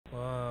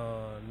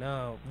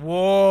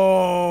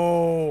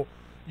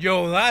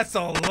Yo, that's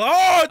a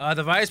lot.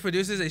 The virus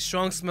produces a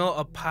strong smell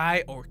of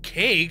pie or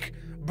cake.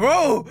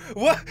 Bro,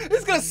 what?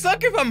 It's gonna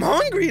suck if I'm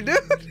hungry, dude.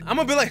 I'm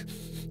gonna be like,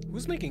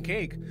 who's making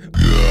cake?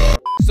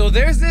 So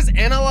there's this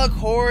analog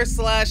horror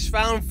slash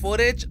found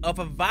footage of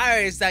a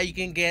virus that you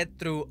can get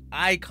through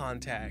eye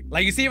contact.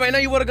 Like you see right now,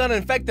 you would have gotten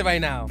infected right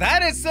now.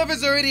 That itself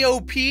is already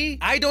OP.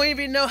 I don't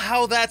even know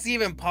how that's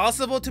even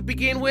possible to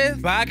begin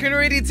with, but I can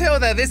already tell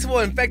that this will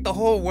infect the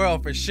whole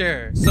world for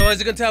sure. So as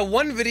you can tell,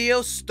 one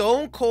video,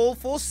 Stone Cold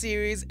full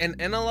series, an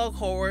analog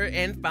horror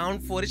and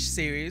found footage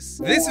series.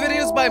 This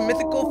video is by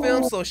Mythical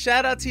Films, so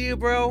shout out to you,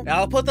 bro.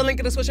 I'll put the link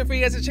in the description for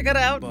you guys to check it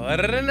out. But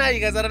other than that, you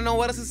guys don't know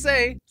what else to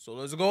say. So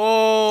let's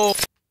go.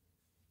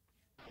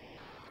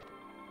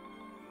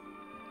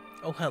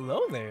 Oh,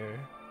 hello there.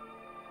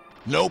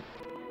 Nope.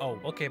 Oh,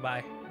 okay,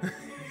 bye.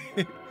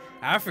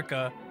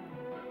 Africa.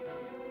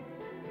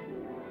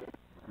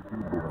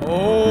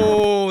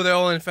 Oh, they're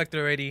all infected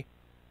already.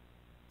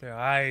 Their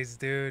eyes,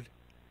 dude.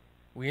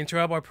 We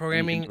interrupt our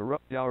programming. We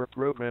interrupt our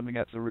programming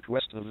at the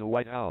request of the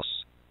White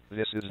House.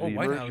 This is the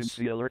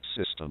emergency alert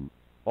system.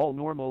 All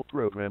normal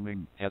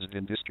programming has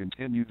been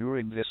discontinued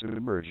during this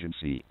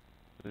emergency.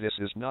 This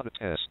is not a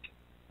test.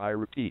 I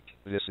repeat,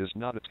 this is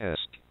not a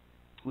test.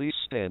 Please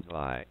stand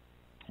by.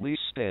 Please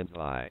stand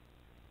by.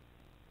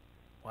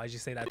 Why'd you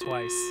say that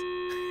twice?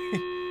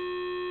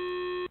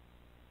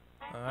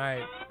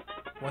 Alright.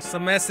 What's the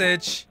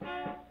message?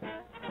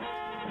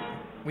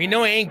 We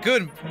know it ain't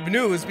good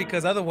news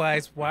because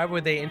otherwise, why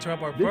would they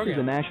interrupt our program? This is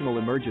a national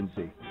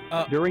emergency.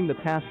 During the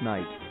past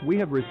night, we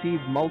have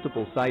received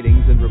multiple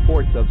sightings and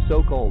reports of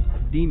so-called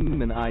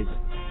demon eyes.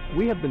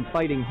 We have been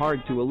fighting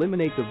hard to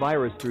eliminate the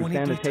virus through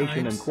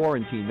sanitation and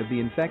quarantine of the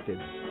infected.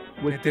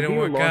 With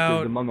severe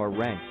losses among our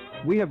ranks,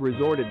 we have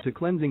resorted to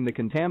cleansing the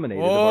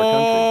contaminated of our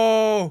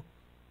country.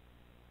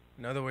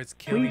 In other words,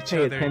 kill each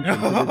other. Please pay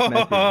attention to this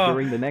message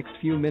during the next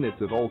few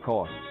minutes at all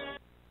costs.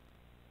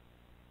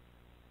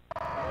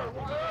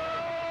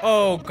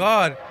 Oh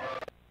God.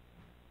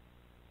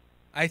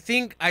 I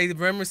think I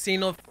remember seeing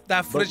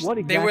that footage.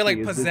 Exactly they were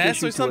like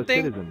possessed or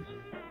something.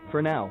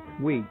 For now,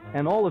 we,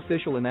 and all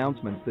official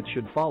announcements that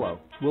should follow,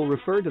 will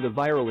refer to the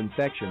viral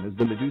infection as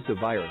the Medusa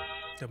virus.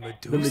 The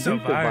Medusa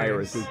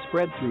virus is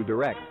spread through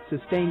direct,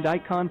 sustained eye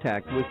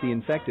contact with the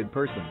infected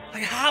person.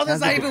 Like, how does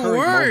that even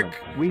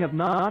work? Moment, we have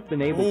not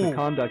been able to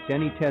conduct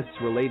any tests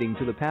relating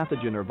to the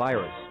pathogen or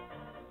virus.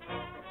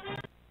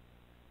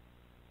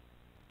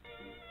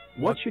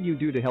 What should you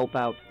do to help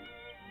out?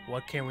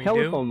 What can we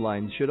Telephone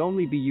lines should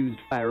only be used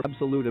for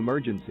absolute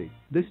emergency.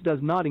 This does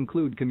not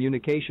include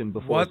communication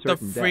before a certain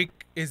death. What the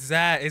freak is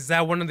that? Is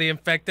that one of the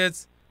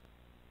infecteds?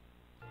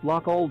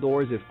 Lock all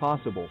doors if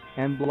possible,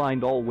 and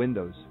blind all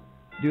windows.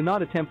 Do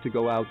not attempt to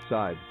go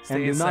outside,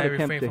 and do not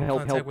attempt to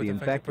help the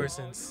infected.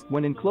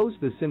 When in close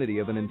vicinity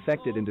of an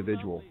infected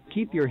individual,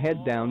 keep your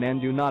head down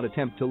and do not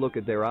attempt to look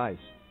at their eyes.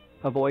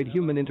 Avoid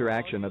human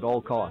interaction at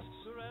all costs.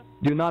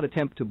 Do not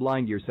attempt to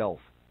blind yourself.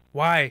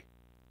 Why?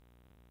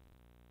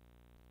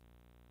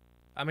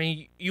 I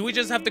mean, you would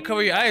just have to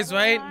cover your eyes,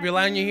 right?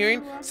 Rely on your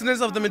hearing. Symptoms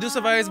of the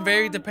Medusa virus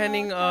vary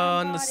depending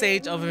on the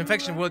stage of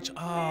infection, which,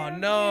 oh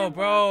no,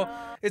 bro.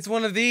 It's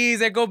one of these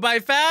that go by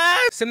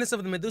fast. Symptoms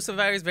of the Medusa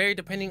virus vary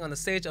depending on the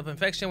stage of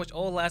infection, which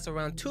all lasts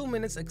around 2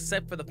 minutes,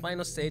 except for the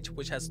final stage,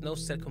 which has no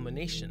set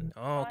combination.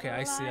 Oh, okay,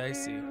 I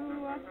see.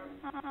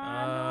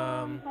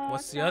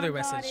 What's the other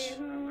message?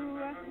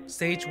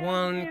 Stage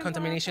 1,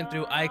 contamination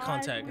through eye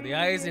contact. The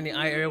eyes in the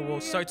eye area will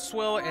start to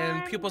swell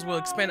and pupils will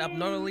expand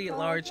abnormally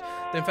large.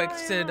 The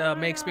infected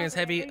may experience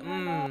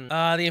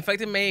the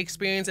infected may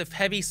experience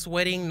heavy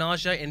sweating,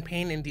 nausea, and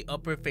pain in the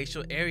upper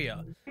facial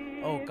area.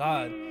 Oh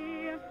God.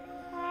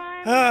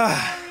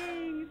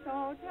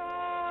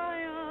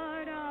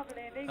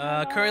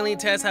 Currently,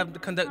 tests have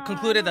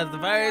concluded that the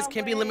virus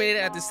can be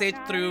eliminated at this stage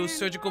through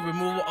surgical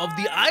removal of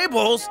the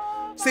eyeballs.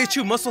 Stage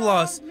 2, muscle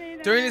loss.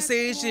 During this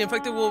stage, the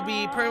infected will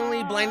be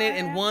permanently blinded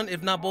in one,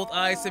 if not both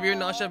eyes. Severe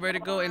nausea,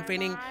 vertigo, and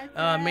fainting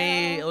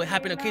may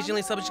happen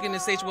occasionally. Subject in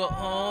this stage will...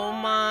 Oh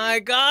my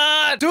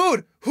God!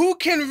 Dude, who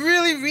can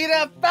really read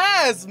that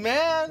fast,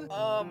 man?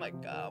 Oh my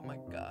God, oh my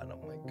God,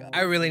 oh my God.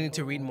 I really need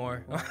to read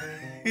more.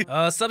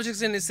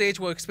 Subjects in this stage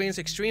will experience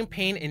extreme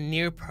pain and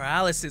near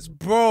paralysis.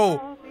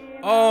 Bro!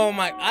 Oh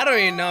my, I don't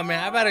even know,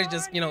 man. I better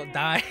just,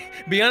 die.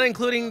 Beyond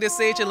including this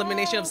stage,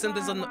 elimination of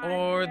symptoms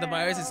or the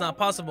virus is not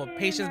possible.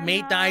 Patients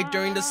may die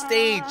during the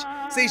stage.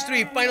 Stage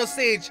 3, final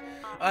stage.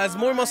 As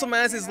more muscle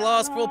mass is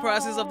lost, full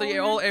paralysis of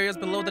all areas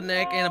below the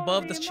neck and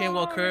above the chin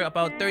will occur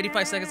about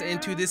 35 seconds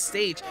into this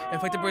stage.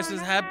 Infected persons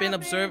have been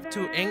observed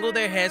to angle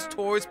their heads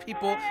towards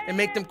people and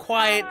make them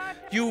quiet.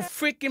 You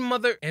freaking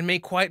mother, and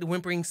make quiet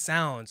whimpering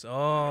sounds.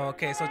 Oh,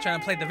 okay, so trying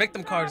to play the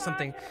victim card or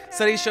something.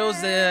 Study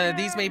shows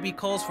these may be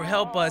calls for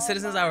help, but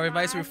citizens are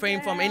advised to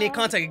refrain from any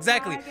contact.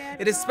 Exactly.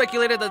 It is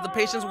speculated that the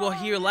patients will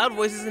hear loud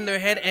voices in their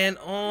head and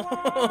oh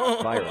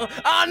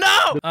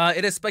no!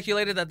 It is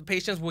speculated that the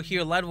patients will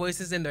hear loud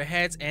voices in their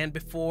heads and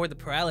before the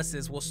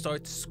paralysis will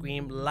start to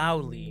scream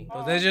loudly.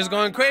 So they're just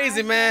going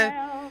crazy,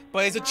 man.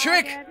 But it's a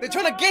trick. They're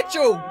trying to get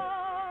you.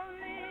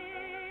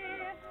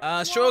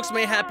 Strokes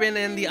may happen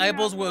and the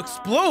eyeballs will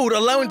explode,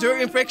 allowing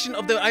direct infection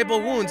of the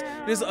eyeball wounds.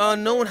 It is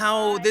unknown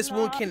how this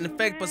wound can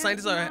infect, but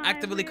scientists are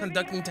actively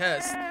conducting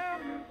tests.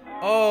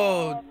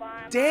 Oh,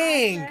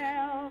 dang!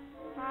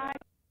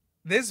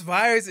 This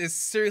virus is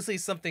seriously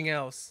something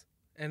else.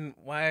 And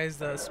why is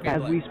the screen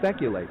black? As we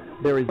speculate,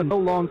 there is no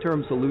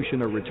long-term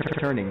solution or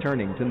returning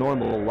to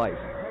normal life.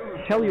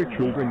 Tell your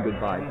children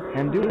goodbye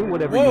and do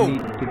whatever you need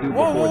to do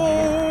before the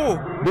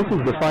end. This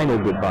is the final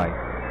goodbye.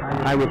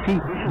 I repeat,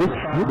 this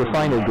is the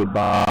final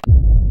goodbye.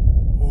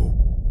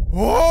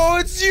 Oh,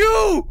 it's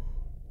you!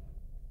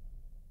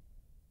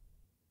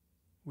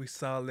 We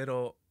saw a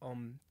little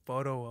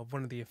photo of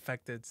one of the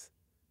infecteds.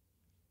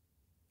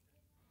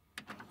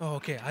 Oh,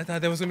 okay. I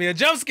thought there was gonna be a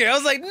jump scare. I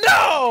was like,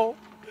 no!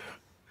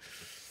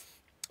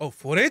 Oh,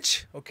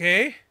 footage?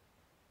 Okay.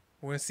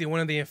 We're gonna see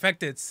one of the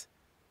infecteds.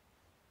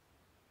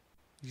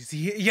 You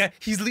see, yeah,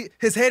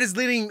 his head is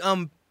leaning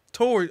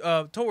forward.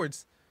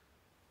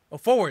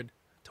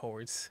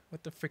 Towards.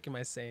 What the frick am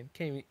I saying?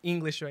 Can't even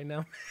English right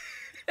now.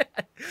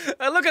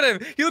 Look at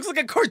him. He looks like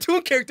a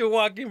cartoon character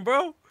walking,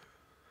 bro.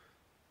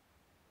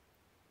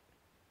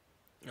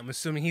 I'm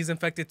assuming he's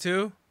infected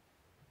too.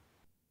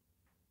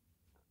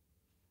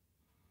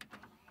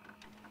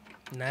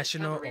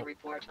 National Summary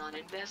report on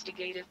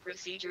investigative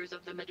procedures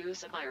of the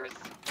Medusa virus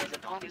as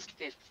of August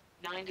 5th,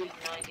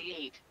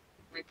 1998.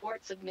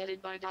 Report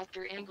submitted by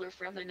Dr. Engler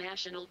from the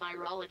National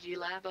Virology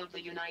Lab of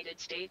the United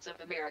States of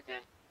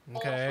America.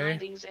 Okay. All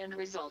findings and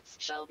results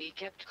shall be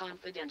kept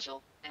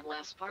confidential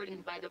unless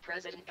pardoned by the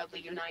President of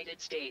the United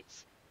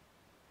States.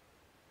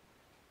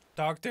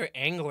 Dr.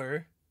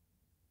 Engler?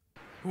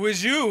 Who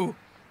is you?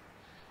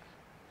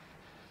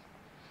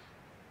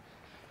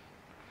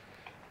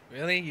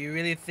 Really? You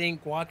really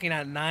think walking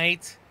at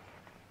night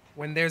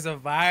when there's a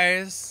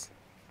virus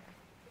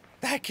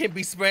that can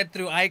be spread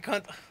through eye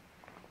contact?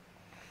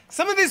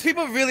 Some of these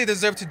people really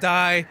deserve to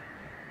die.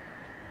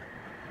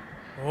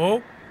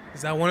 Oh,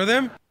 is that one of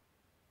them?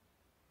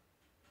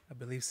 I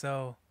believe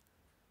so.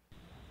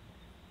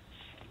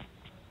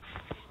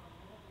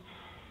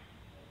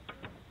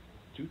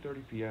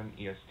 (2:30 p.m.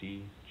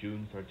 EST,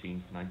 June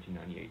 13th,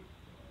 1998).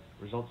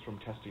 Results from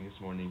testing this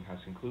morning has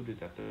concluded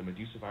that the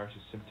Medusa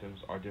virus's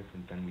symptoms are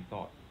different than we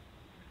thought.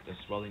 The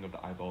swelling of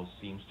the eyeballs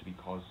seems to be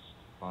caused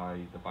by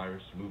the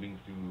virus moving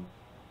through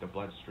the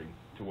bloodstream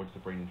towards the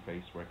brain and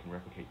face where it can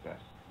replicate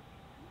best.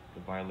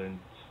 The violent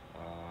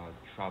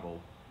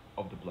travel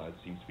of the blood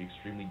seems to be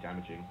extremely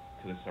damaging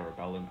to the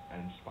cerebellum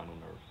and spinal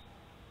nerves.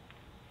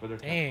 Further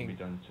tests will be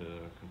done to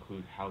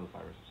conclude how the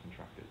virus is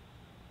contracted.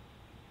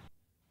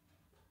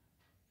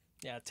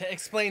 Yeah,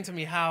 explain to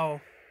me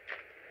how.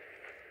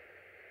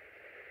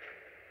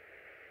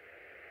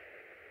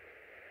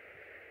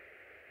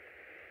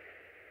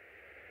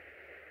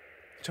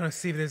 I'm trying to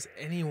see if there's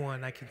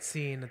anyone I can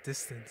see in the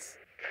distance.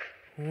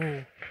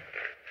 Ooh.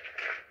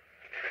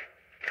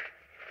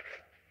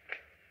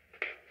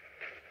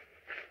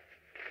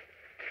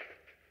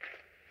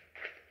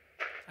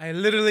 I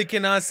literally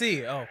cannot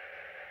see. Oh.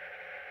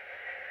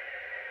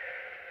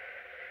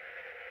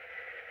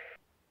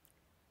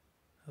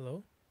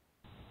 Hello?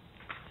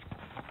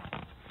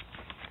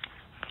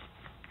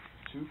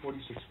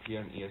 2:46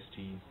 p.m.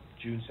 EST,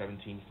 June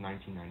 17th,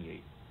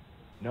 1998.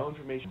 No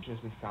information has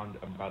been found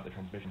about the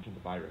transmission of the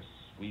virus.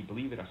 We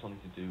believe it has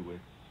something to do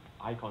with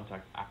eye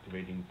contact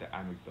activating the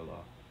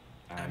amygdala.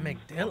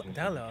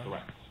 Amygdala?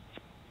 Correct.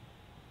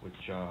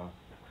 Which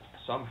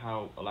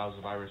somehow allows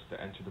the virus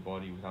to enter the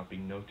body without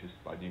being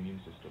noticed by the immune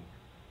system.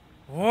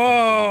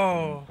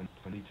 Whoa!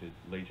 Completed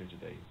later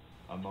today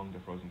among the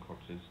frozen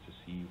corpses to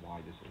see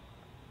why this is.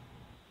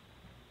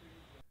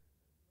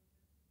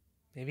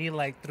 Maybe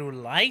like through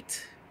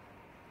light?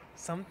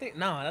 Something?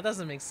 No, that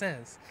doesn't make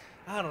sense.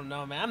 I don't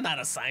know, man. I'm not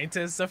a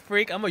scientist, a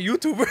freak. I'm a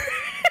YouTuber.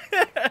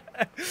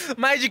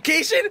 My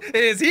education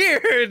is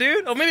here,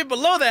 dude. Or maybe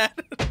below that.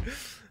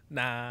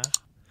 Nah.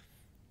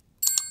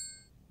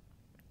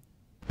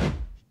 I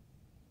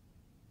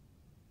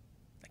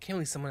can't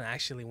believe someone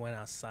actually went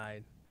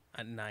outside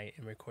at night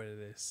and recorded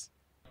this.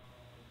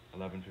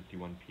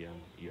 11:51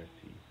 p.m.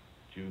 EST,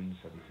 June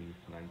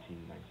 17th,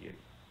 1998.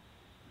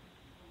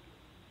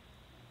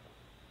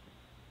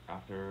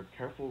 After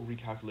careful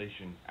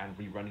recalculation and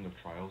rerunning of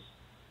trials,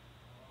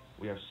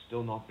 we have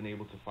still not been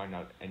able to find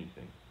out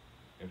anything.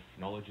 If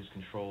knowledge is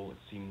control, it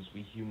seems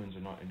we humans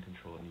are not in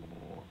control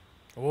anymore.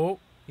 Oh,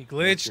 he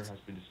glitched. No cure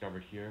has been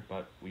discovered here,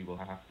 but we will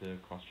have to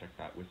cross-check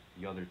that with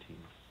the other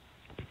teams.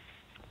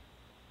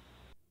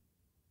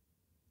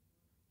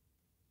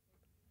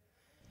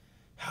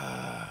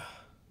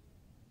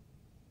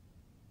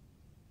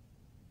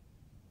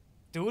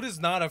 Dude is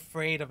not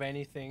afraid of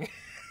anything.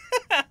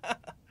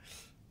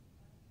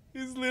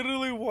 He's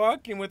literally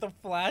walking with a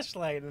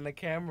flashlight and a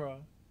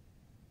camera.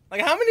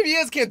 Like, how many of you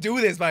guys can't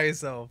do this by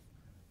yourself?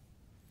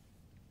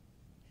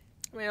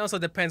 I mean, it also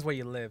depends where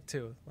you live,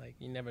 too. Like,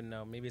 you never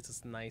know. Maybe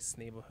it's a nice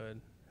neighborhood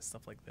and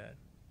stuff like that.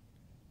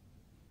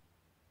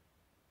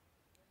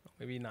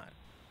 Maybe not.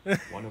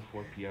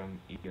 1:04 p.m.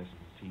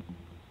 EST.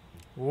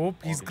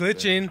 Whoop, he's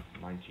glitching.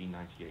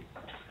 1998.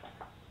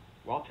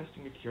 While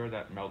testing a cure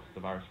that melts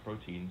the virus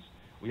proteins,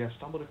 we have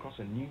stumbled across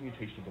a new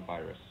mutation of the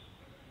virus.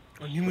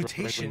 A new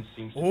mutation?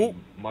 Seems to be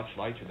much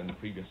lighter than the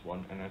previous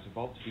one and has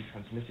evolved to be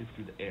transmitted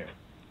through the air.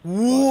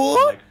 What?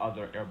 But, unlike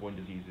other airborne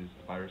diseases,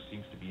 the virus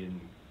seems to be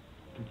in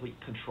complete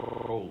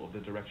control of the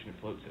direction it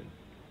floats in.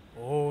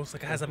 Oh, it's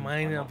like it has a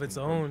mind of its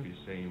own.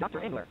 Dr.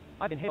 Engler,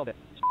 I've inhaled it.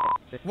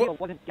 The What? seal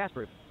wasn't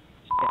gas-proof.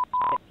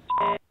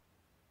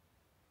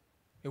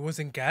 It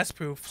wasn't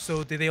gas-proof,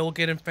 so did they all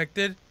get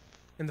infected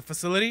in the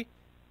facility?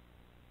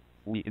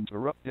 We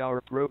interrupt our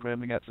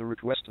programming at the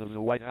request of the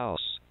White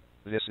House.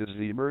 This is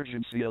the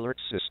emergency alert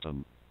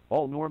system.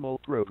 All normal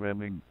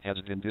programming has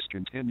been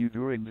discontinued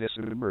during this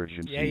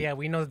emergency. Yeah,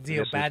 we know the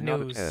deal. This Bad is not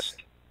news. a test.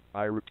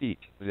 I repeat,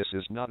 this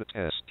is not a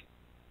test.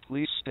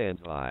 Please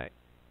stand by.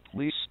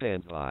 Please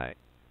stand by.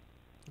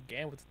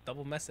 Again with a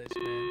double message,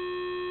 man.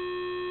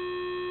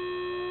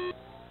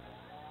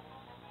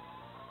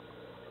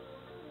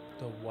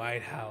 The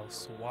White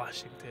House,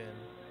 Washington.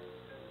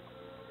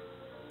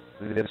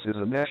 This is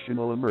a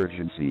national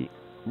emergency.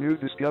 New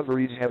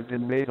discoveries have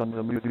been made on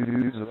the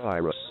Myuu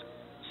virus.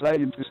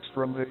 Scientists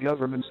from the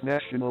government's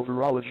National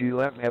Virology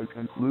Lab have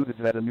concluded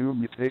that a new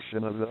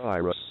mutation of the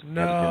virus has been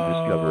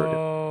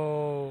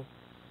discovered.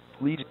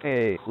 Please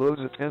pay close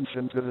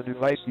attention to the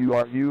device you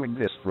are viewing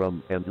this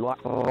from and lock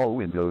all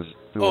windows,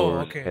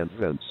 doors, and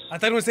vents. I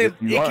thought it would say it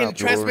can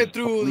transmit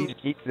through please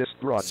keep this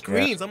broadcast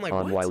screens. I'm like,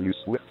 on what? while you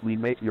swiftly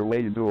make your way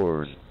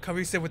indoors. Cover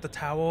yourself with the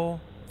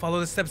towel. Follow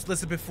the steps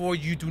listed before.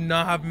 You do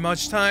not have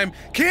much time.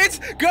 Kids,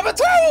 grab a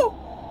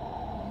towel!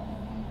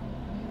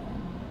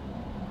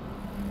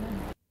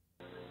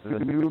 The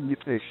new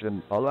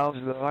mutation allows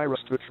the virus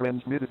to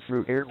transmit it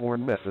through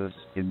airborne methods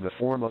in the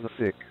form of a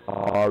thick,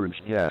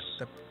 orange gas.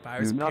 The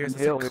virus Do not appears as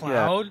inhale a the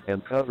cloud. gas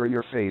and cover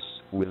your face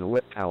with a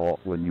wet towel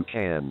when you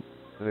can.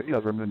 The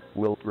government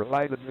will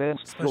provide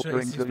advanced Special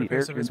filtering to the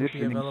air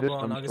conditioning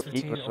systems to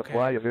keep a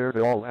supply of air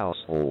to all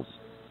households.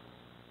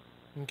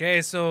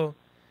 Okay, so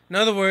in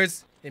other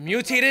words, it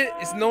mutated.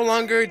 It's no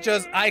longer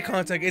just eye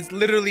contact. It's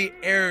literally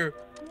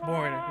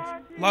airborne.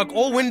 Lock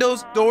all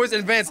windows, doors,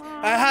 and vents.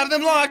 I have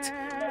them locked.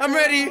 I'm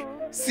ready.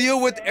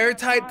 Seal with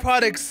airtight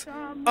products.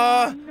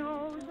 I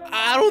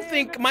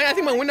think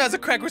my window has a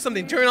crack or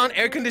something. Turn on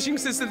air conditioning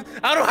system.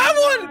 I don't have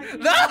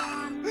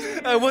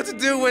one. No. What to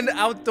do when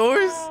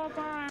outdoors?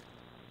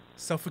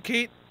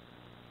 Suffocate.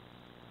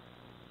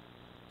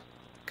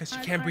 Because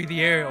you can't breathe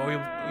the air, or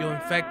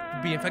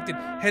you'll be infected.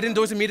 Head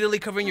indoors immediately,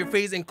 covering your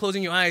face and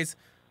closing your eyes.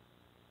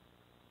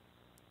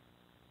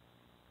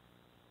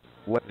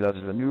 What does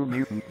the new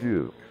mutant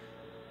do?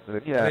 The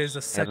gas is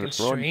a second has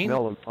a strong strain?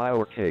 smell of pie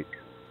or cake.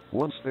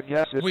 Once the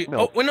gas is Wait,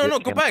 smelled, no, it go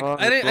can back. cause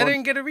I a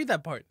didn't get to read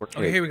that part. Okay.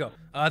 Okay, here we go.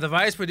 The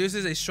virus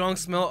produces a strong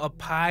smell of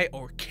pie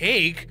or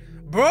cake.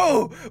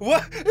 Bro,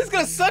 what? It's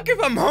gonna suck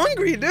if I'm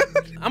hungry, dude.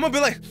 I'm gonna be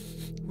like,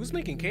 who's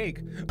making cake?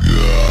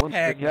 Once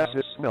the gas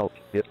is smelt,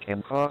 it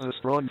can cause a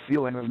strong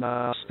feeling of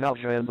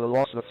nostalgia and the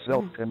loss of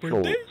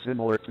self-control,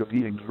 similar to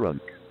being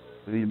drunk.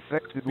 The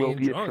infected will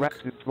be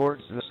attracted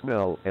towards the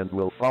smell and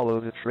will follow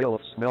the trail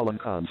of smell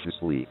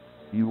unconsciously.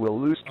 You will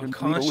lose complete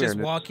Unconscious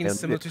awareness, walking and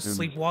similar to victims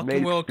sleepwalking may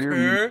will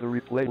occur. experience the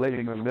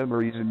replaying of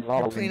memories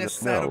involving the a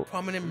set smell. of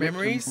prominent Victims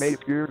memories. may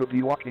appear to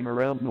be walking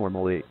around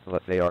normally,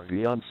 but they are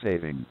beyond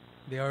saving.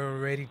 They are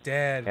already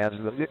dead. As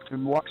the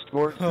victim walks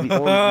towards the origin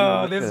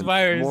of the This scent,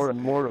 virus. more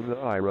and more of the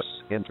virus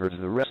enters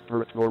the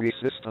respiratory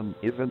system,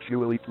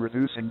 eventually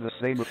producing the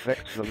same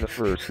effects of the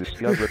first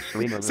discovered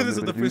strain of So this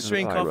is the first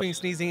strain: virus. coughing,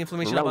 sneezing,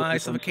 inflammation of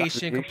eyes,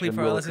 suffocation, complete will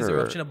paralysis, occur.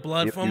 eruption of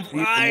blood If from you see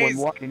eyes.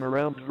 someone walking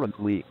around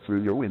drunkenly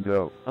through your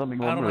window,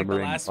 humming or I don't like the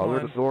murmuring, last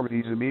alert one.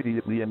 authorities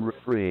immediately and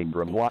refrain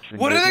from watching.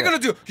 What are they gonna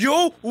do?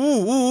 Yo!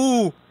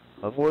 Ooh!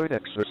 Avoid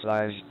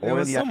exercise There or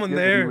was any someone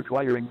activity there.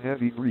 requiring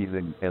heavy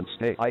breathing and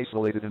stay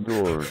isolated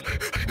indoors.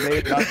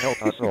 May God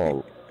help us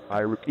all. I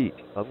repeat,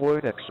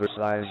 avoid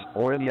exercise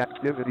or any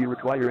activity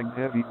requiring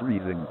heavy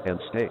breathing and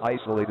stay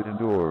isolated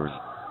indoors.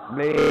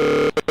 May...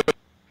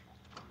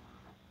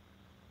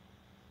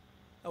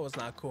 That was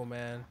not cool,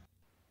 man.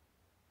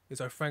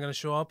 Is our friend gonna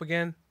show up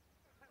again?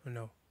 Or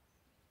no?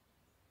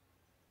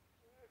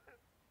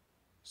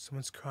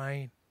 Someone's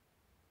crying.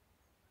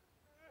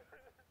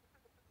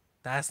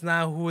 That's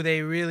not who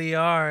they really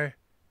are.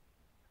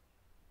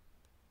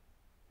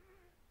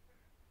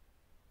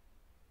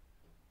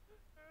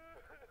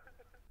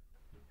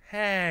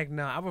 Heck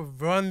no, I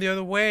would run the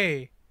other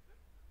way.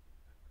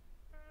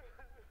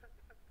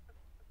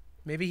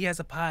 Maybe he has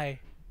a pie.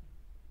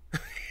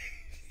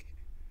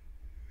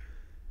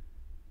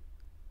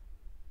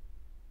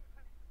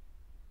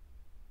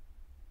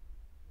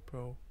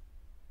 Bro.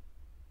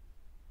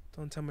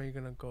 Don't tell me you're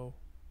gonna go.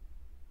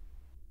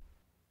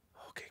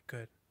 Okay,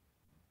 good.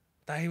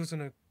 Thought he was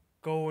gonna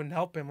go and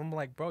help him. I'm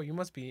like, bro, you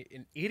must be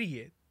an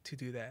idiot to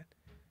do that.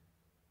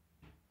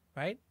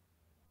 Right?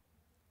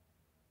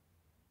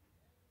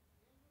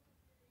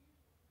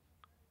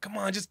 Come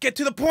on, just get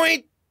to the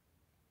point!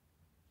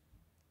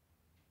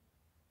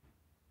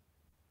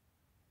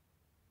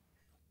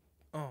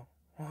 Oh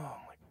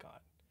my god.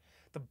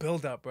 The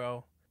build up,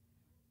 bro.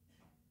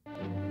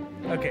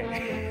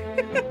 Okay.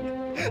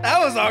 That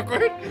was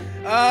awkward.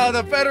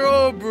 The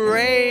Federal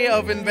Bureau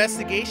of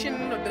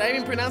Investigation. Did I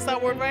even pronounce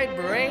that word right?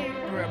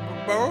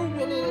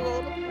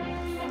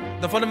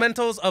 The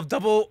fundamentals of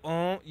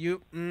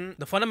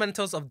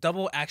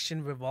double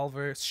action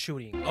revolver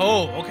shooting.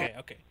 Oh, okay,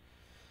 okay.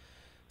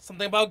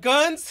 Something about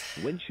guns?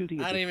 When shooting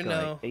at I don't the even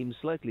sky, know. aim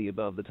slightly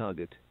above the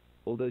target.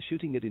 Although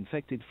shooting at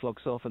infected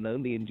flocks often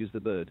only injures the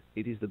bird,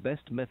 it is the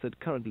best method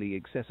currently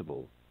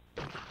accessible.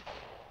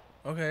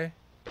 Okay.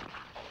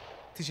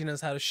 Teaching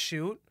us how to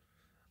shoot.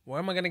 Where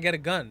am I gonna get a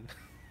gun?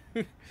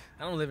 I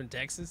don't live in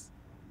Texas.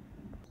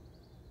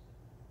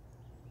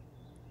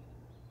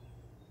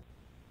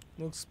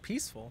 Looks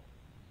peaceful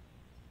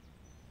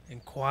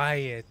and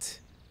quiet.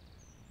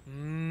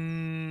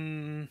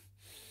 In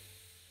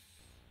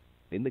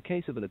the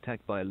case of an attack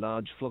by a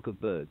large flock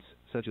of birds,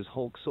 such as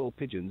hawks or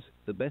pigeons,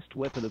 the best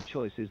weapon of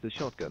choice is the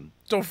shotgun.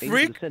 So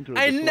freak,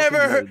 I never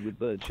heard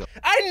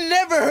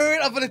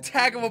of an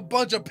attack of a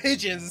bunch of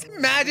pigeons.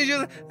 Imagine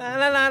you la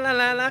la la la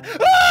la la.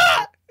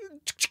 Ah!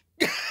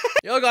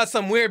 Y'all got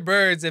some weird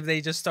birds if they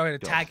just start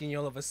attacking you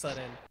all of a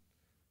sudden.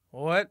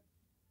 What?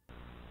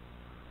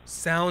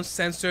 Sound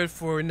censored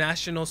for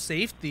national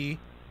safety.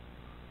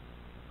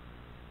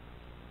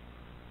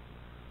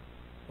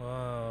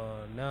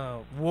 Whoa,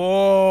 no.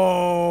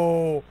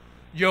 Whoa!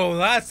 Yo,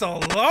 that's a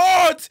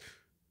lot!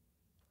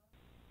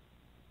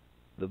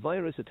 The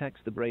virus attacks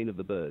the brain of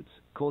the birds,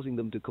 causing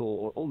them to caw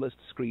or almost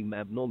scream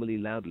abnormally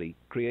loudly,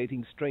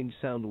 creating strange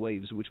sound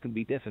waves which can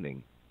be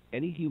deafening.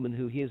 Any human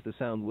who hears the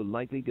sound will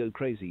likely go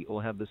crazy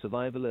or have the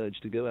survival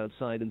urge to go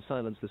outside and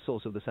silence the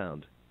source of the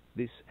sound.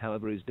 This,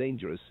 however, is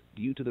dangerous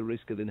due to the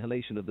risk of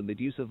inhalation of the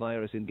Medusa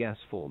virus in gas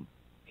form.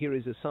 Here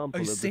is a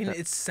sample Are you of saying the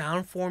it's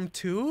sound form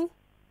too?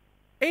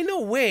 Ain't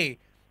no way.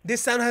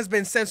 This sound has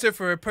been censored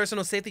for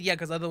personal safety. Yeah,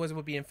 because otherwise it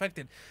would be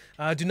infected.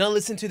 Do not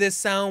listen to this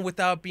sound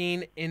without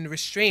being in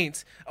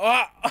restraint.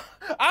 Oh,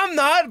 I'm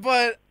not,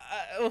 but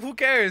who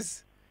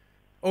cares?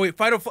 Oh wait,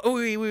 fight or flight. Oh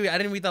wait, I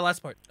didn't read that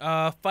last part.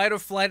 Fight or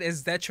flight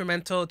is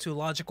detrimental to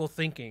logical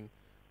thinking.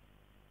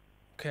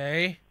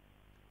 Okay.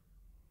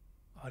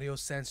 Audio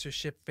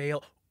censorship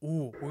fail.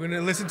 Ooh, we're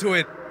gonna listen to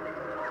it.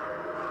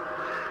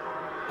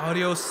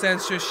 Audio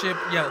censorship,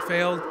 yeah,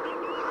 failed.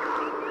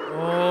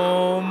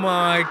 Oh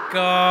my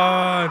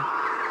god.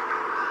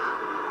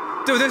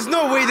 Dude, there's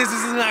no way this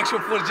is an actual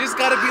footage. It's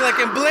gotta be like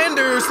in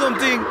Blender or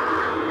something.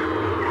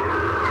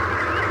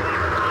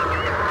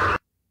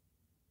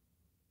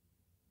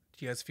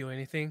 Do you guys feel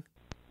anything?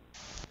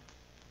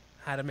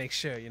 Had to make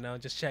sure, you know,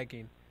 just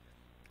checking.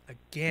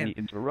 Again,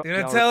 they're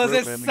gonna tell us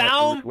it's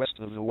sound. West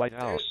of the White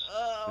House.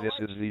 This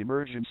is the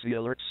emergency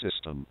alert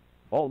system.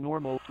 All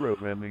normal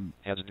programming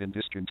has been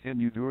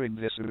discontinued during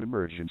this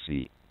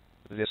emergency.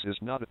 This is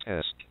not a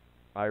test.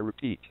 I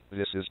repeat,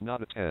 this is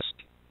not a test.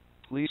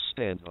 Please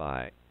stand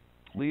by.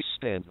 Please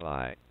stand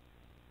by.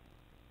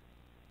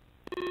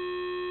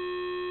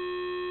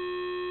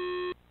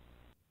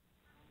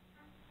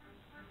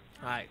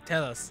 Alright,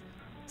 tell us.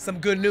 Some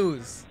good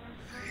news.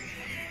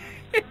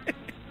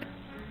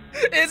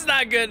 It's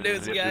not good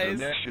news, This guys.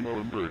 is a national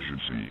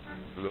emergency.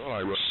 The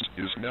virus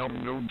is now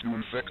known to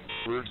infect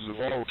birds of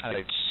all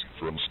types,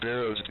 from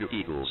sparrows to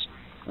eagles.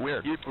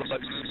 Wear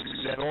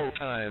earplugs at all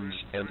times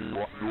and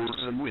lock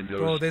doors and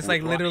windows. Bro, there's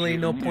like literally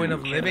no point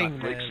of living,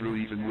 break man. through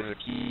even with a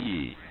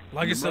key.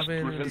 Lock yourself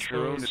in. Prevent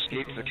your own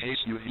escape in case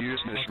you hear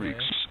the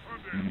shrieks.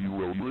 You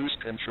will lose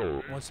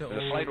control.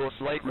 The fight or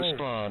flight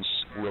response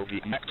will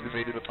be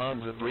activated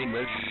upon the brain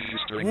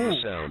registering the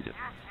sound.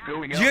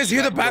 Do you guys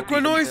hear the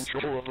background noise?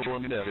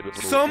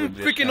 Some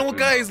freaking old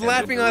guy is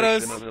laughing at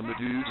us.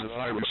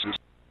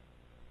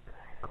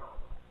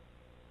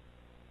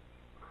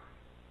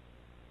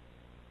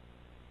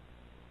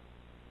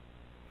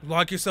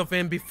 Lock yourself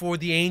in before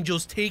the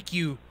angels take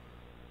you.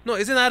 No,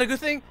 isn't that a good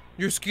thing?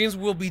 Your screams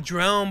will be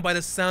drowned by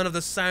the sound of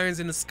the sirens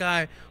in the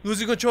sky.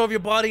 Losing control of your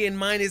body and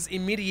mind is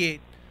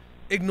immediate.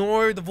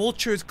 Ignore the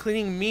vultures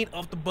cleaning meat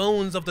off the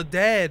bones of the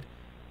dead.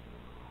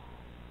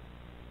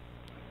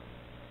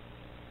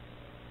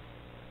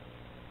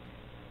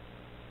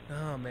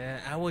 Oh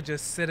man, I will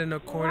just sit in a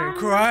corner and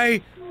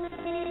cry.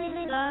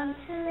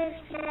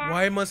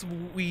 Why must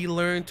we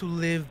learn to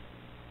live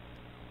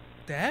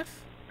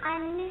deaf? I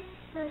miss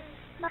the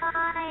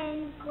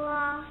flying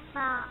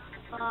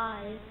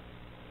grasshoppers.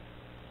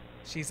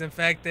 She's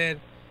infected.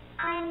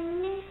 I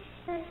miss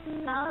the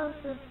smells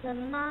of the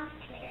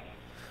market.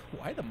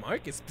 Why the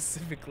market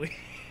specifically?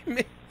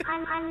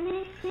 I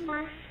miss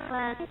my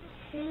friend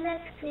who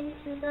looked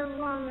into the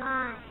wrong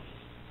eye.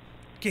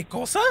 ¿Qué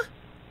cosa?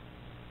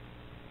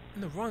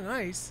 In the wrong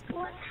eyes?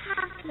 What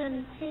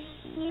happened to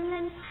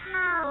human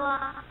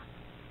power?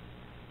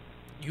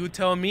 You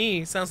tell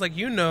me. Sounds like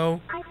you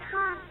know. I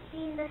can't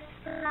see the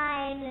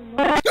sky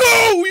anymore.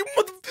 No! You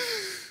mother...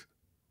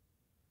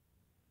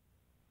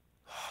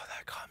 Oh,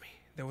 that got me.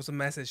 There was a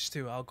message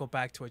too. I'll go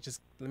back to it.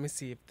 Just let me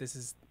see if this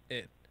is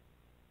it.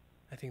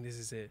 I think this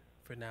is it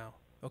for now.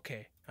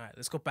 Okay. All right,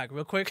 let's go back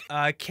real quick.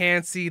 I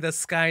can't see the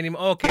sky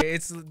anymore. Okay,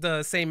 it's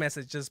the same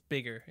message, just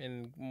bigger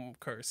and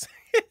curse.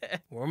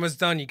 We're almost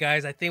done, you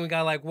guys. I think we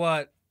got like,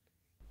 what?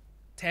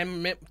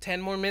 10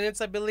 more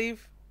minutes, I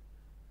believe.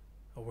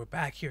 Oh, we're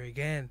back here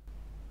again.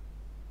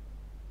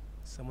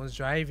 Someone's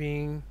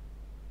driving.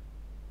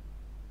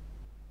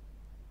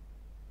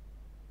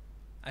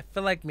 I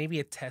feel like maybe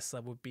a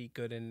Tesla would be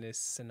good in this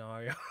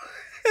scenario.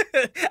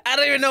 I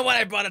don't even know why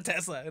I bought a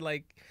Tesla.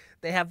 Like,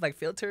 they have like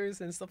filters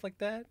and stuff like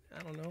that.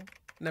 I don't know.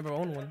 Never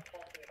owned one.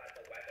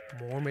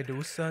 More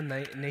Medusa,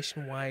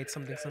 nationwide,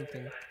 something.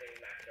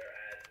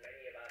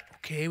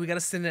 Okay, we got a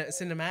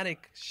cinematic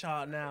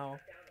shot now.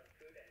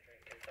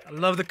 I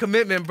love the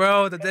commitment,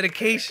 bro. The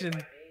dedication.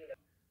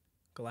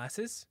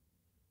 Glasses?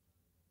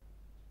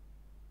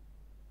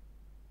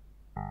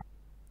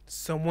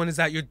 Someone is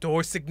at your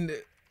door.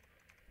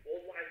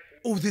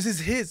 Oh, this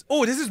is his.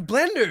 Oh, this is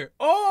Blender.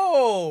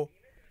 Oh!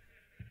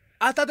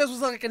 I thought this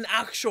was like an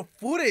actual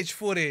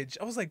footage.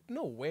 I was like,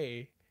 no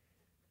way.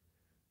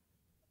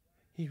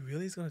 He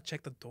really is gonna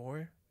check the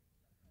door?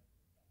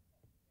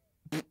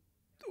 The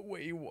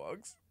way he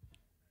walks.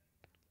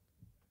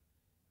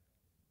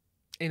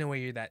 Ain't no way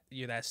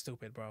you're that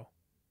stupid, bro.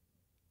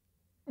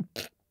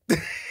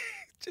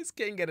 Just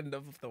can't get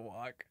enough of the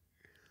walk.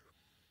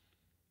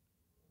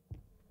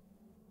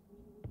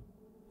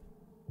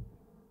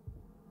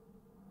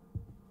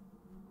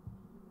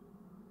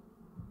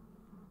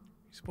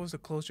 You're supposed to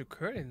close your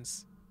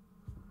curtains.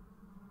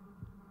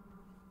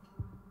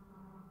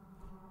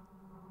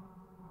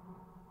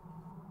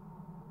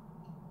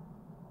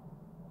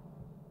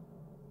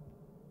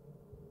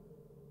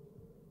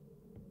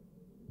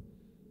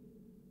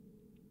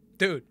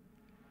 Dude,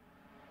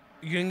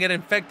 you can get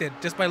infected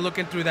just by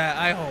looking through that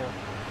eye hole.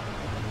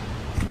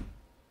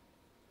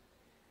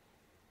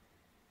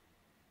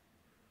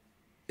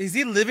 Is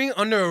he living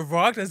under a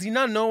rock? Does he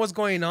not know what's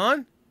going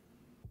on?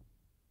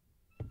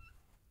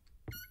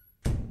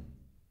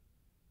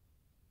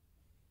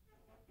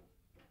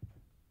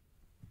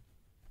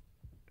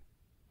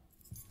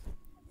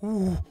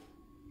 Ooh.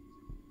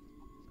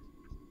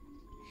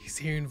 He's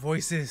hearing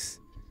voices.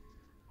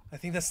 I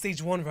think that's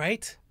stage 1,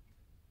 right?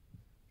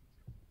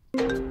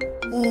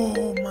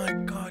 Oh my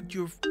god,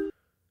 you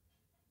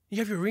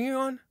have your ringer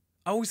on?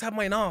 I always have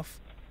mine off.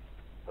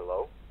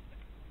 Hello?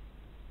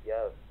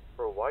 Yes.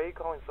 Bro, why are you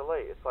calling so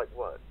late? It's like,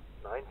 what,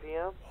 9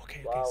 p.m.?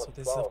 Okay, so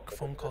this is a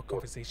phone call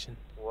conversation.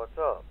 What's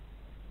up?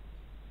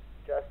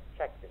 Just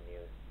check the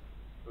news.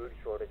 Food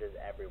shortages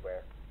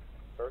everywhere.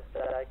 First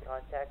had eye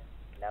contact,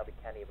 now we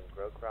can't even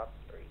grow crops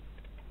or eat.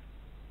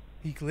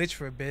 He glitched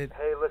for a bit.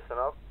 Hey, listen,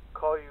 I'll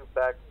call you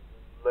back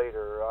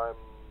later. I'm,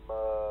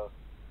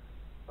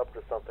 up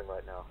to something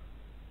right now.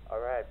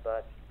 Alright,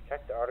 but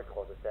check the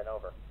articles I sent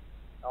over.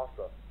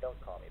 Also, don't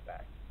call me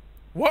back.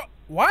 What?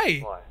 Why?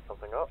 Why?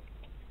 Something up?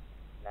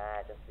 Nah,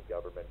 just the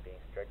government being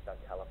strict on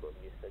telephone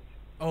usage.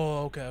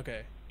 Oh,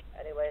 okay.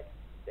 Anyways,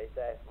 stay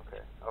safe.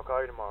 Okay, I'll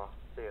call you tomorrow.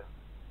 See ya.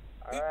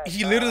 Alright.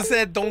 He literally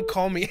said, don't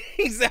call me.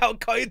 He said, I'll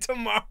call you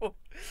tomorrow.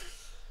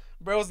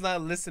 Bro's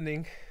not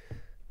listening.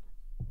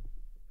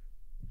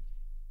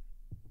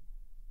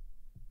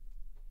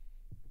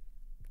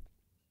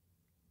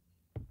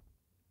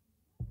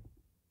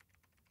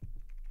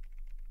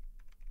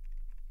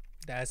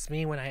 That's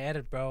me when I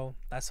edit, bro.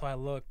 That's how I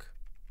look.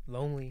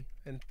 Lonely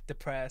and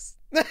depressed.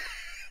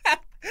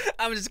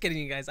 I'm just kidding,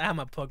 you guys. I have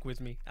my pug with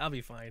me. I'll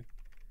be fine.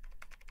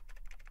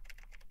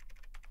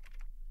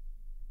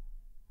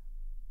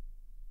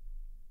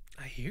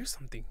 I hear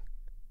something.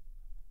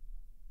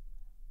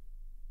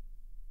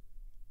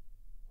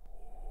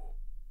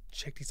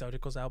 Check these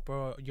articles out,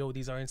 bro. Yo,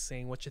 these are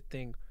insane. What you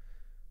think?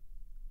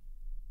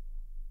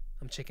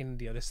 I'm checking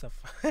the other stuff.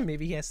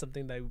 Maybe he has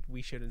something that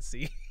we shouldn't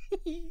see.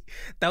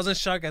 1,000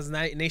 shark as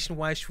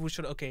nationwide food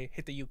should. Okay,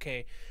 hit the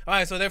UK. All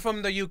right, so they're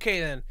from the UK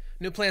then.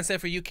 New plan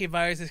set for UK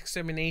virus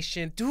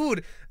extermination.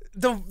 Dude,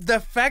 the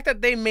fact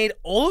that they made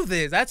all of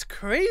this, that's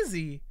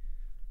crazy.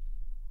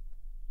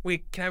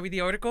 Wait, can I read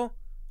the article?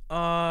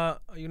 Are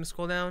you gonna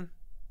scroll down?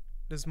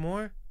 There's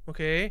more?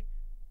 Okay.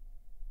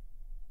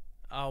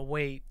 I'll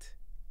wait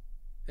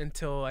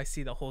until I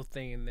see the whole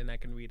thing and then I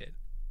can read it.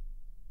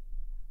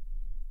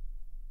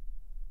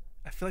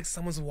 I feel like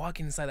someone's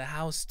walking inside the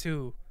house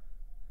too.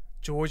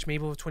 George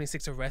Mabel,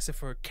 26, arrested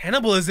for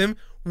cannibalism.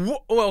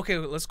 Oh, okay,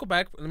 let's go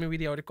back. Let me read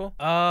the article.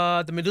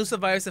 The Medusa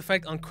virus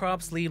effect on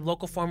crops leave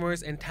local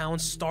farmers and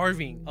towns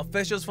starving.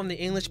 Officials from the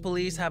English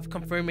police have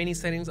confirmed many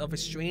sightings of a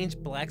strange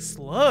black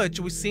sludge,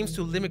 which seems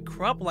to limit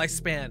crop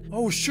lifespan.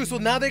 Oh shoot, so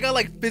now they got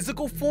like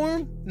physical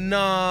form?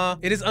 Nah.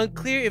 It is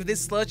unclear if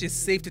this sludge is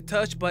safe to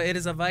touch, but it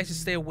is advised to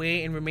stay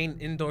away and remain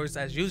indoors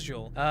as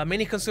usual.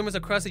 Many consumers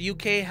across the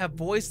UK have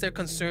voiced their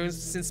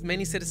concerns since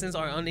many citizens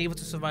are unable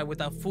to survive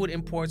without food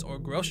imports or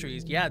groceries.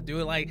 Yeah,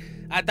 dude, like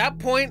at that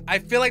point I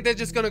feel like they're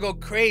just gonna go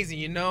crazy,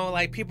 you know,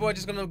 like people are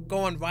just gonna go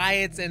on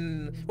riots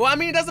and, well, I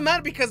mean, it doesn't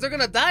matter because they're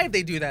gonna die if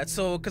they do that.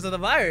 So because of the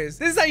virus,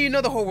 this is how you know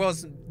the whole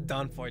world's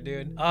Done for,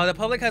 dude. The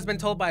public has been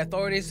told by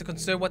authorities to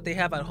conserve what they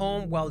have at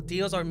home while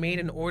deals are made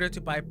in order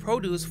to buy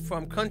produce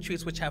from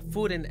countries which have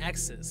food in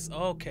excess.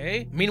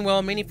 Okay.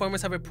 Meanwhile, many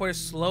farmers have reported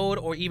slowed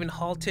or even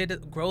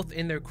halted growth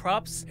in their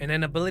crops, and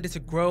an inability to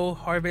grow,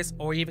 harvest,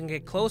 or even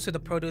get close to the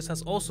produce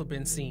has also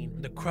been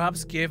seen. The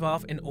crops give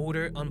off an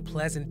odor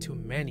unpleasant to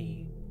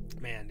many.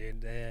 Man,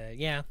 dude,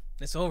 yeah,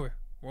 it's over.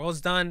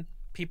 World's done.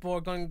 People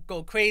are going to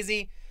go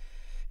crazy,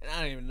 and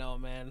I don't even know,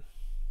 man.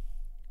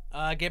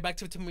 Get back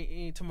to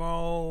me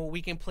tomorrow.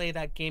 We can play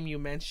that game you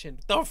mentioned.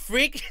 The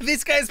freak?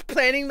 This guy's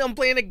planning on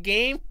playing a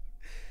game?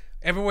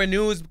 Everywhere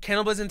news,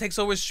 cannibalism takes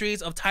over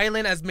streets of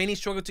Thailand as many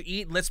struggle to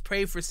eat. Let's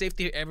pray for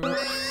safety everyone.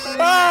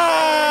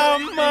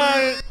 Oh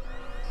my!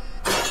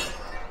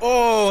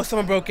 Oh,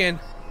 someone broke in.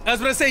 I was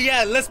gonna say,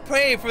 yeah, let's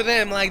pray for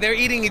them. Like, they're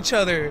eating each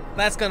other.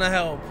 That's gonna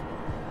help.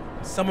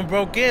 Someone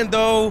broke in,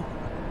 though.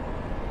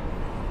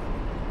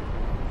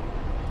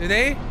 Did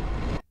they?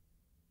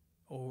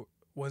 Or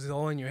was it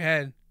all in your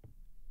head?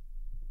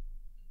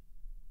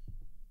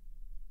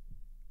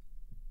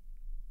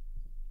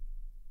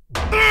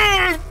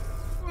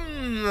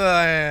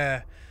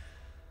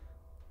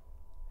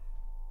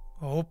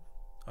 Oh, all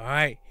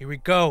right, here we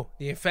go.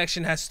 The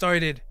infection has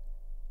started.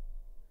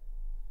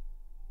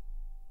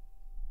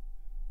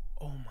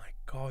 Oh my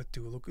god,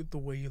 dude, look at the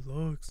way he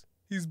looks.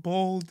 He's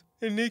bald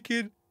and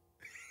naked.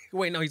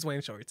 Wait, no, he's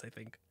wearing shorts, I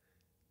think.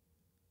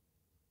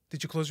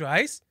 Did you close your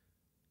eyes?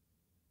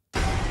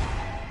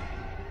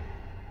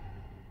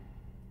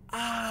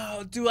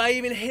 Ow, dude, I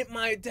even hit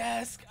my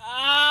desk.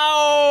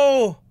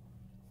 Ow!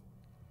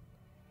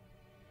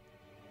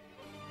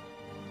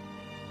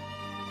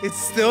 It's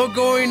still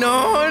going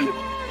on?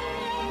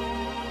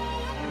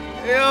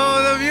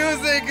 Yo, the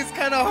music is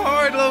kind of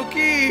hard,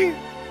 low-key.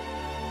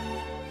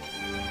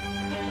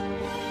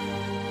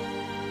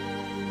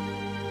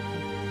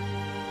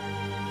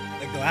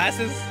 The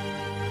glasses?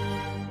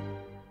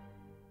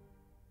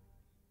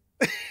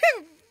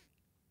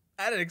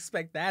 I didn't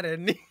expect that,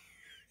 didn't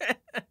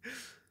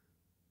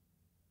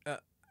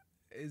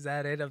Is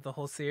that it of the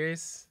whole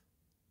series?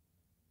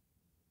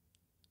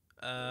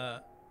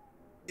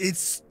 It's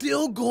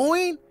still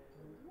going?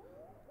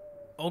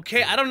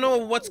 Okay, I don't know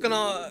what's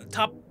gonna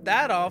top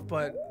that off,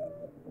 but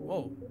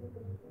whoa.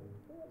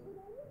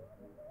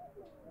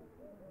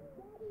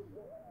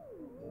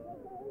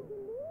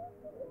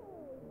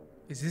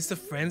 Is this a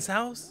friend's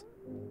house?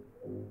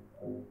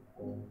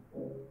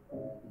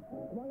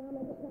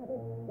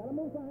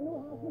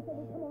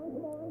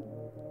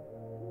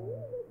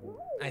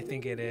 I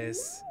think it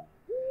is.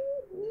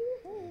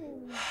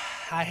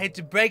 I hate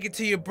to break it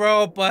to you,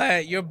 bro,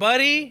 but your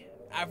buddy,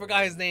 I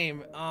forgot his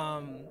name.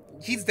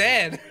 He's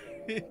dead.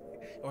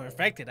 Or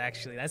infected,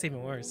 actually. That's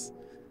even worse.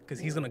 Because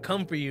he's gonna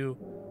come for you.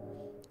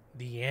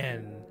 The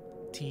end.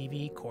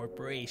 TV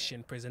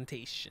Corporation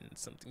presentation.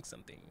 Something,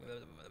 something.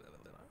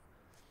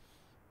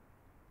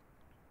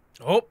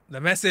 Oh, the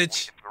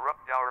message.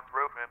 Interrupt our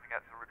programming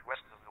at the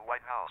request of the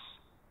White House.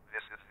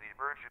 This is the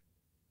emergency.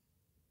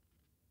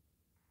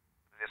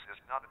 This is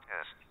not a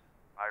test.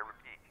 I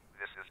repeat,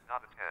 this is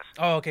not a test.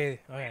 Oh, okay.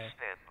 Okay. Please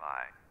stand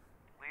by.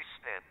 Please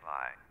stand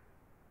by.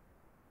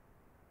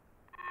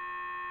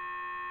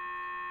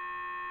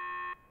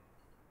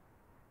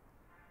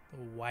 The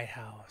White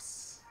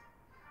House.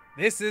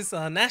 This is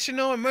a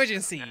national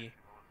emergency. After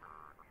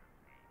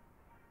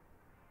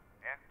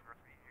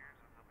 3 years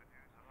of the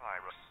Medusa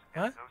virus,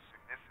 huh? No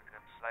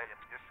significant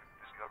scientific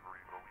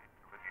discovery will lead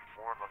to any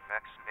form of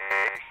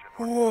vaccination.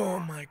 Oh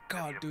my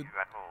god, dude.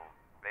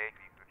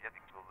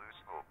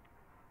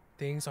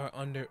 Things are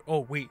under.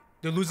 Oh wait,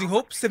 they're losing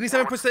hope.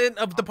 77%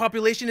 of the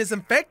population is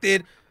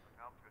infected.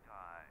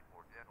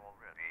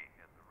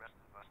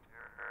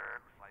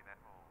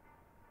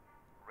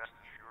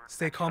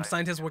 Stay calm.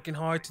 Scientists working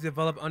hard to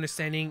develop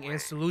understanding and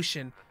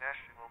solution. The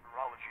National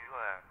Virology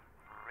Lab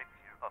will bring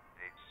you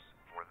updates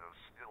for those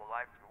still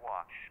alive to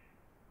watch.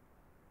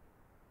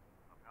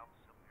 About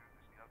some new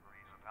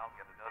discoveries about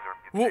yet another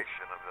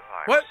mutation of the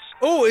virus. What?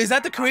 Oh, is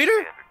that the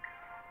creator?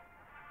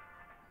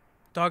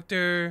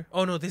 Doctor.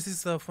 Oh no, this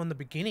is from the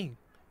beginning.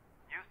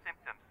 New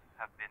symptoms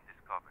have been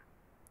discovered.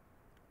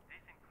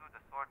 These include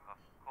a sort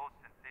of cold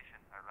sensation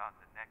around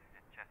the neck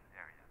and chest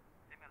area,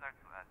 similar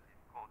to as if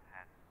cold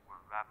hands were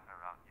wrapped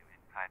around you in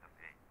kind of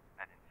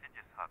an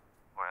insidious hug,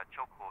 or a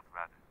chokehold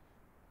rather.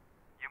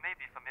 You may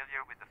be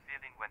familiar with the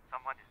feeling when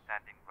someone is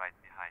standing right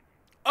behind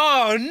you.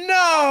 Oh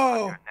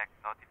no! Your neck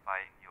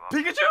notifying you of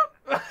Pikachu?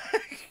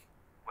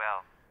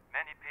 Well,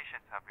 many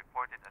patients have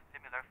reported a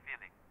similar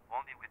feeling,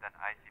 only with an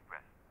icy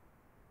breath.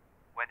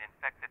 When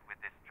infected with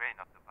this strain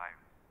of the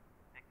virus,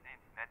 nicknamed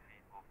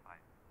MacLeod,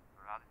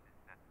 paralysis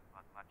sets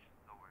on much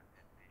slower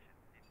and patients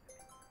seem to be,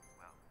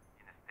 well,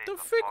 in a state the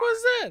of frick was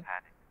that?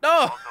 Panic,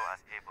 No!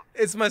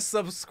 It's my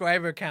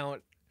subscriber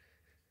count.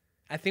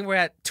 I think we're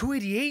at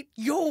 288.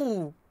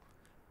 Yo!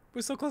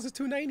 We're so close to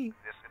 290.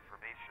 This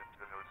information to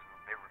those who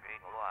may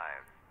remain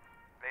alive.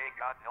 May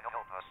God help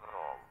us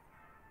all.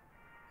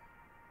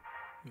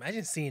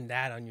 Imagine seeing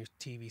that on your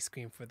TV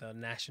screen for the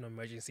National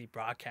Emergency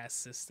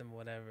Broadcast System,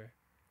 whatever.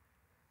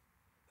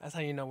 That's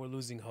how you know we're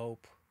losing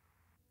hope.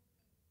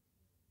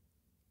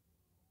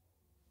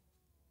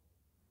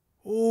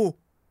 Oh,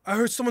 I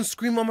heard someone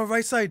scream on my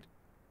right side.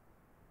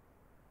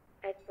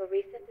 As per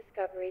recent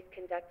discoveries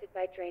conducted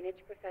by drainage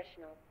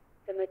professionals,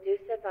 the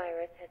Medusa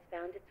virus has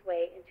found its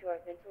way into our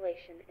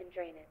ventilation and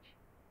drainage.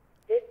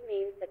 This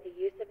means that the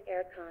use of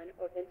aircon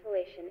or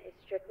ventilation is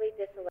strictly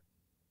disallowed.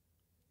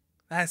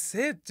 That's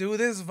it, dude.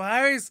 This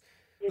virus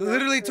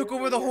literally took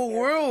over the whole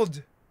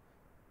world.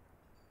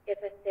 If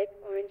a thick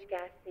orange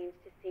gas seems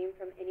to steam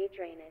from any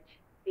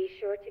drainage, be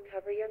sure to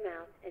cover your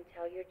mouth and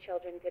tell your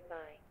children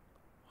goodbye.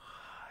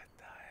 What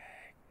the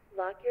heck?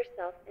 Lock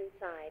yourself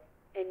inside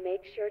and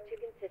make sure to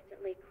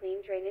consistently clean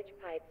drainage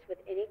pipes with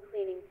any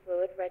cleaning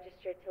fluid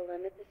registered to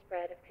limit the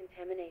spread of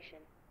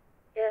contamination.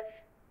 If,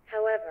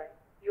 however,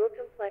 your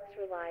complex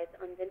relies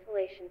on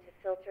ventilation to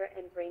filter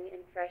and bring in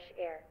fresh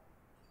air,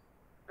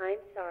 I'm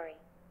sorry.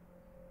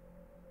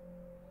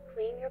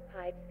 Clean your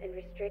pipes and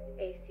restrict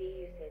AC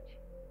usage.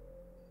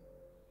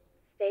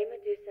 Stay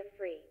Medusa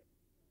free.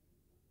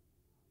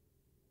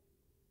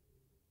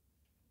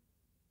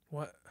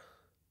 What?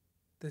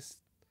 There's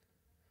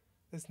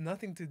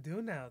nothing to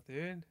do now,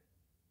 dude.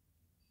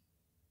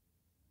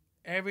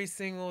 Every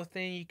single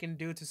thing you can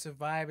do to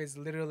survive is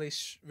literally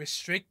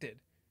restricted.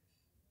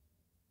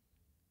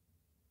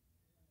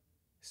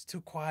 It's too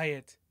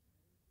quiet.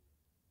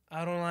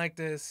 I don't like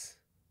this.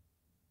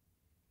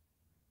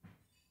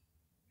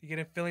 You get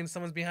a feeling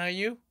someone's behind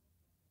you?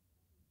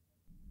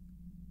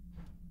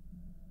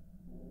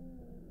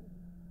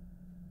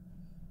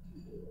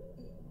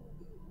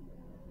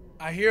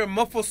 I hear a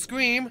muffled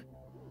scream.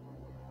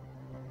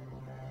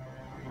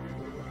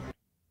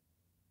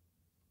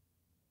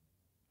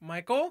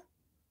 Michael?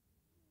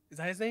 Is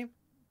that his name?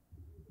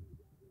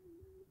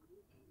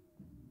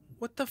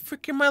 What the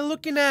frick am I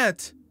looking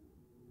at?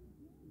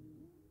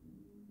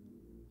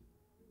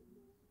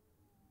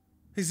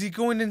 Is he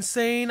going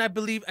insane? I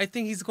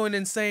think he's going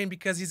insane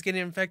because he's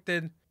getting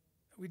infected. Are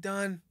we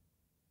done?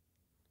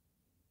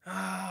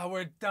 Ah,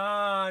 we're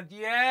done.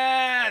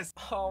 Yes!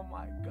 Oh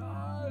my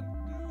God.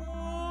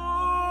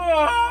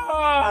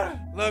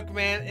 Look,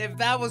 man, if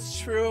that was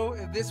true,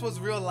 if this was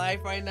real life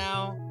right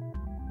now,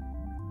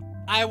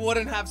 I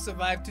wouldn't have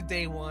survived to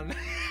day one.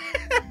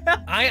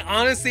 I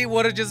honestly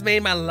would have just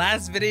made my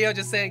last video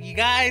just saying, you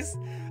guys,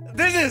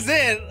 this is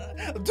it.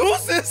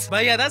 Deuces.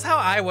 But yeah, that's how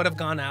I would have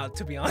gone out,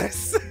 to be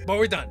honest. But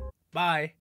we're done. Bye.